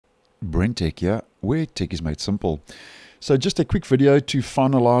BrenTech here, where tech is made simple. So just a quick video to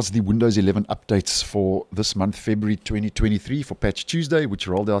finalize the Windows 11 updates for this month, February 2023, for Patch Tuesday, which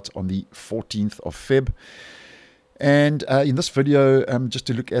rolled out on the 14th of Feb. And in this video, just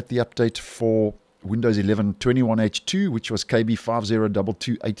to look at the update for Windows 11 21H2, which was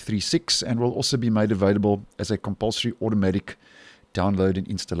KB5022836, and will also be made available as a compulsory automatic download and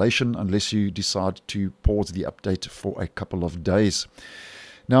installation unless you decide to pause the update for a couple of days.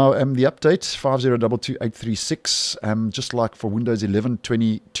 Now, the update 5022836, just like for Windows 11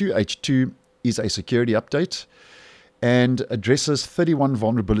 22H2, is a security update and addresses 31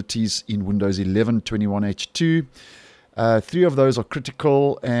 vulnerabilities in Windows 11 21H2. 3 of those are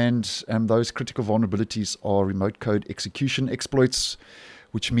critical, and those critical vulnerabilities are remote code execution exploits,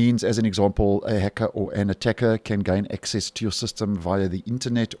 which means, as an example, a hacker or an attacker can gain access to your system via the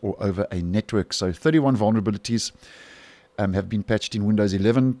internet or over a network. So 31 vulnerabilities have been patched in Windows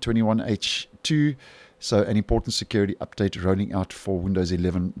 11 21H2, so an important security update rolling out for Windows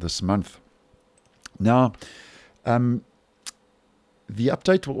 11 this month. Now, the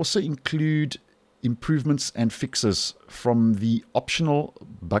update will also include improvements and fixes from the optional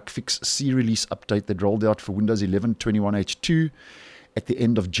bug fix C release update that rolled out for Windows 11 21H2 at the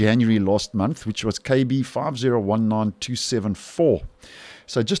end of January last month, which was KB5019274.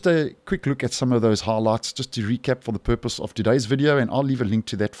 So just a quick look at some of those highlights, just to recap for the purpose of today's video, and I'll leave a link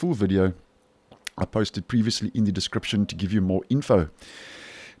to that full video I posted previously in the description to give you more info.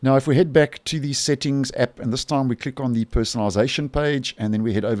 Now, if we head back to the settings app, and this time we click on the personalization page, and then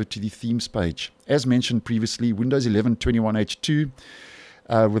we head over to the themes page. As mentioned previously, Windows 11 21H2,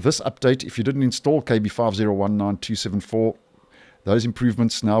 with this update, if you didn't install KB5019274, those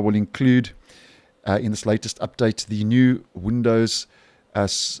improvements now will include, in this latest update, the new Windows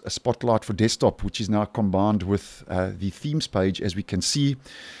Spotlight for desktop, which is now combined with the themes page, as we can see.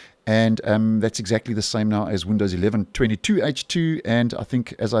 And that's exactly the same now as Windows 11 22H2. And I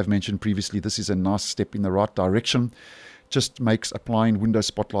think, as I've mentioned previously, this is a nice step in the right direction. Just makes applying Windows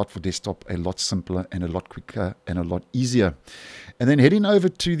Spotlight for desktop a lot simpler and a lot quicker and a lot easier. And then heading over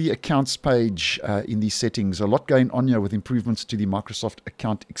to the accounts page in the settings, a lot going on here with improvements to the Microsoft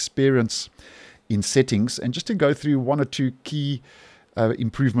account experience in settings. And just to go through one or two key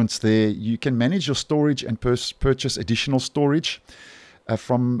improvements there, you can manage your storage and purchase additional storage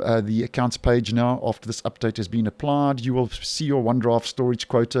from the accounts page now. After this update has been applied, you will see your OneDrive storage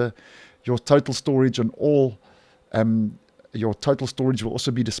quota, your total storage, and all your total storage will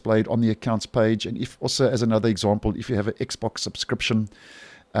also be displayed on the accounts page. And if also, as another example, if you have an Xbox subscription,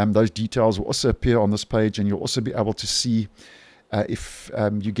 those details will also appear on this page, and you'll also be able to see if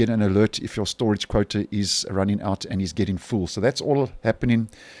you get an alert if your storage quota is running out and is getting full. So that's all happening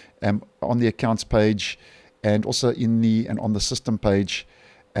on the accounts page, and also on the system page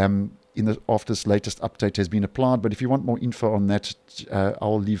after this latest update has been applied. But if you want more info on that,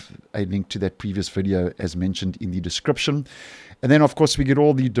 I'll leave a link to that previous video as mentioned in the description. And then, of course, we get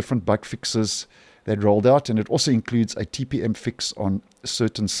all the different bug fixes that rolled out, and it also includes a TPM fix on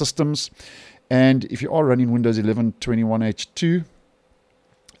certain systems. And if you are running Windows 11 21H2,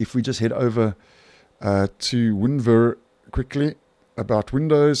 if we just head over to WinVer quickly, about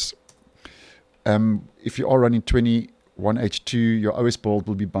Windows, if you are running 21H2, your OS build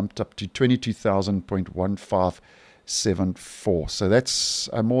will be bumped up to 22,000.1574. So that's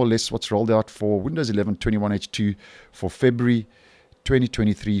more or less what's rolled out for Windows 11 21H2 for February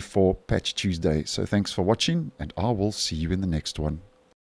 2023 for Patch Tuesday. So thanks for watching, and I will see you in the next one.